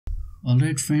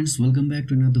Alright friends, welcome back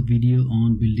to another video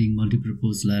on building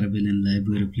multi-purpose Laravel and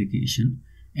Livewire application.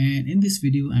 And in this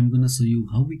video, I'm gonna show you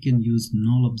how we can use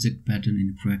null object pattern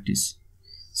in practice.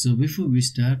 So before we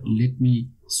start, let me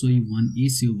show you one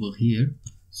issue over here.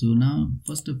 So now,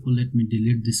 first of all, let me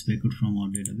delete this record from our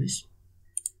database.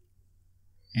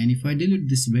 And if I delete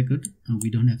this record, we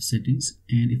don't have settings.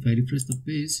 And if I refresh the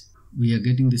page, we are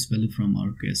getting this value from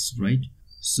our cache, right?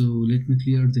 So let me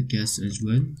clear the cache as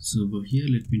well. So over here,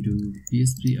 let me do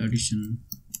PHP addition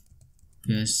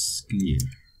cache clear.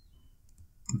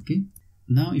 Okay.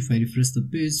 Now if I refresh the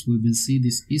page, we will see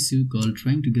this issue called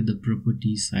trying to get the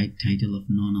property site title of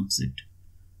non-object,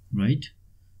 right?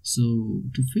 So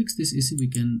to fix this issue, we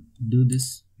can do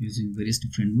this using various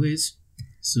different ways.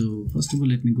 So first of all,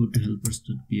 let me go to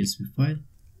helpers.php file,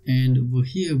 and over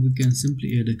here we can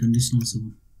simply add a conditional. So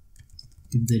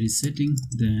if there is setting,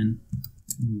 then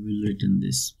we will return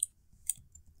this.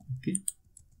 Okay,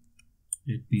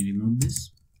 let me remove this.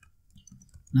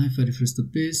 Now if I refresh the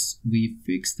page, we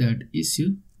fix that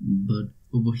issue, but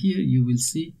over here you will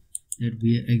see that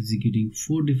we are executing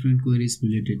 4 different queries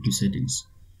related to settings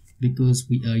because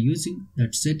we are using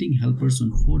that setting helpers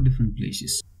on 4 different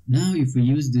places. Now if we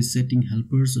use this setting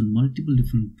helpers on multiple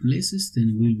different places,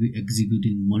 then we'll be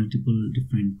executing multiple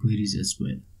different queries as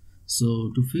well.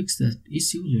 So to fix that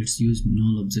issue, let's use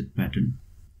null object pattern.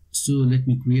 So let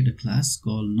me create a class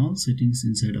called null settings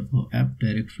inside of our app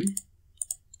directory.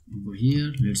 Over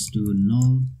here, let's do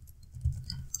null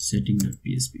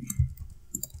setting.php.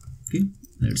 Okay,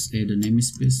 let's add a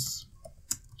namespace.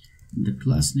 The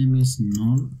class name is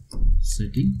null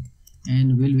setting,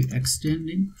 and we'll be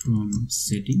extending from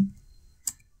setting,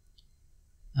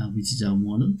 which is our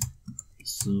model.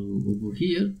 So over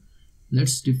here,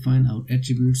 let's define our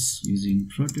attributes using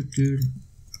protected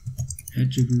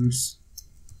attributes,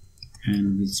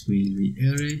 and which will be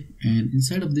array, and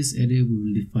inside of this array we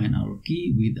will define our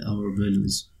key with our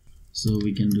values. So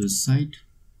we can do site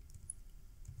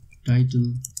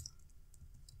title,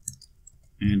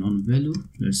 and on value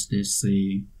let's just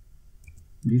say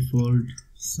default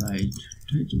site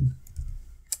title,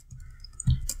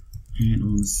 and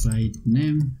on site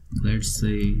name let's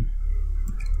say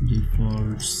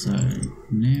default site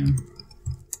name,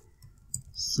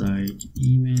 site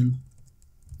email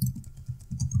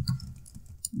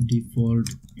default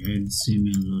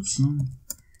 @gmail.com,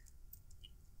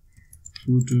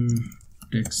 footer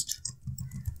text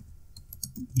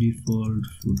default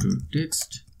footer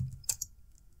text,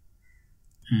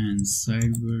 and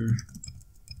sidebar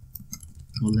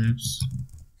collapse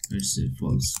let's say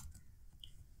false.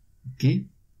 Okay,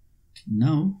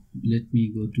 now let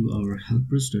me go to our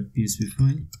helpers.php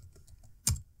file.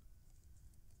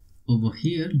 Over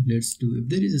here, let's do, if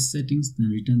there is a settings, then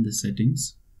return the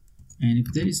settings, and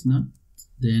if there is not,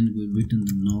 then we'll return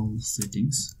the null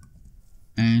settings,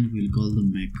 and we'll call the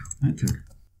make method.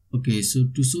 Okay, so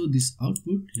to show this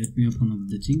output, let me open up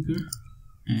the Tinker,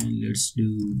 and let's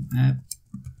do app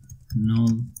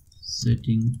null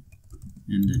setting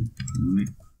and then make,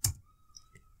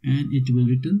 and it will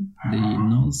return the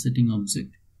null setting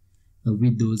object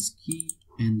with those key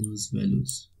and those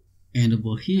values. And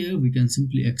over here we can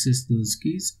simply access those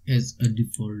keys as a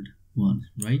default one,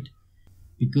 right?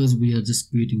 Because we are just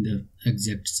creating the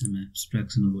exact same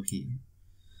abstraction over here.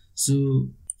 So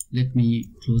let me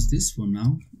close this for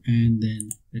now, and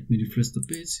then let me refresh the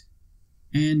page,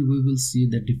 and we will see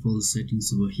the default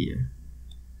settings over here.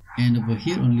 And over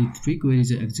here only 3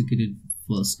 queries are executed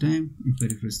first time. If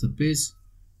I refresh the page,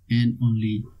 and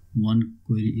only 1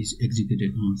 query is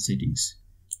executed on settings.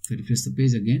 If I refresh the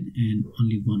page again, and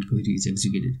only 1 query is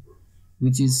executed,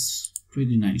 which is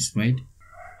pretty nice, right?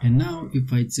 And now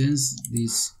if I change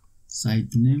this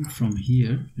site name from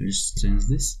here, let's change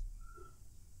this,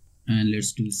 and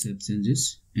let's do save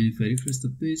changes. And if I refresh the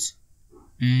page,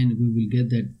 and we will get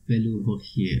that value over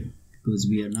here, because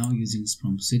we are now using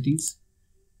from settings,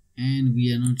 and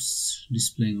we are not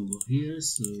displaying over here.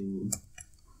 So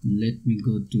let me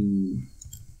go to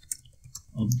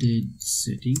update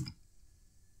setting,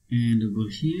 and over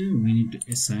here we need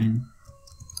to assign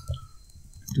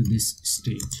to this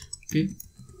state. Okay,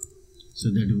 so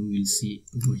that we will see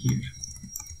over here,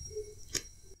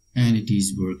 and it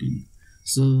is working.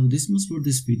 So this much for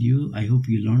this video. I hope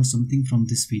you learned something from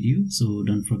this video. So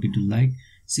don't forget to like,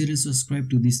 share and subscribe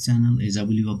to this channel, as I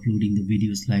will be uploading the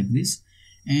videos like this.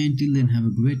 And till then, have a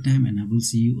great time, and I will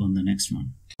see you on the next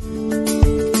one.